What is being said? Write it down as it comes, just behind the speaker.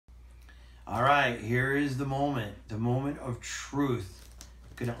All right, here is the moment of truth.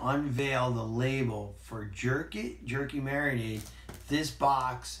 I'm gonna unveil the label for Jerky Marinade. This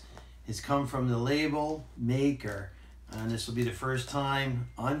box has come from the label maker, and this will be the first time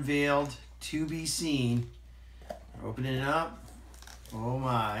unveiled to be seen. Opening it up. Oh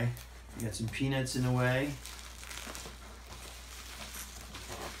my! We got some peanuts in the way,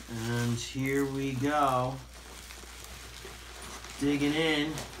 and here we go. Digging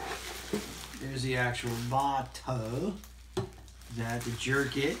in. There's the actual bottle that the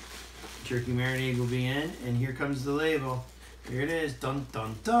Jerky Marinade will be in, and here comes the label. Here it is. Dun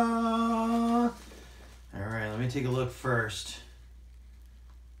dun dun. All right, let me take a look first.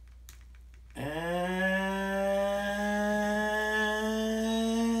 And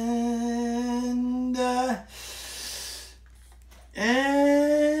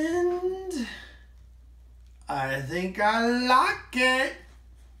I think I like it.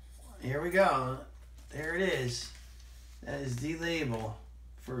 Here we go. There it is. That is the label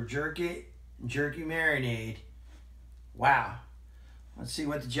for Jerky Marinade. Wow. Let's see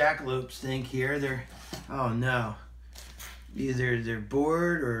what the jackalopes think here. Oh no. Either they're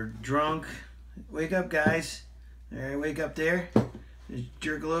bored or drunk. Wake up, guys. All right, wake up there. There's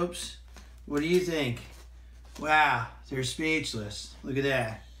jackalopes. What do you think? Wow, they're speechless. Look at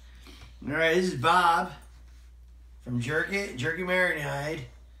that. All right, this is Bob from Jerky Marinade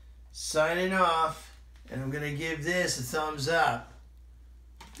signing off, and I'm gonna give this a thumbs up.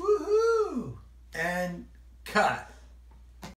 Woohoo! And cut.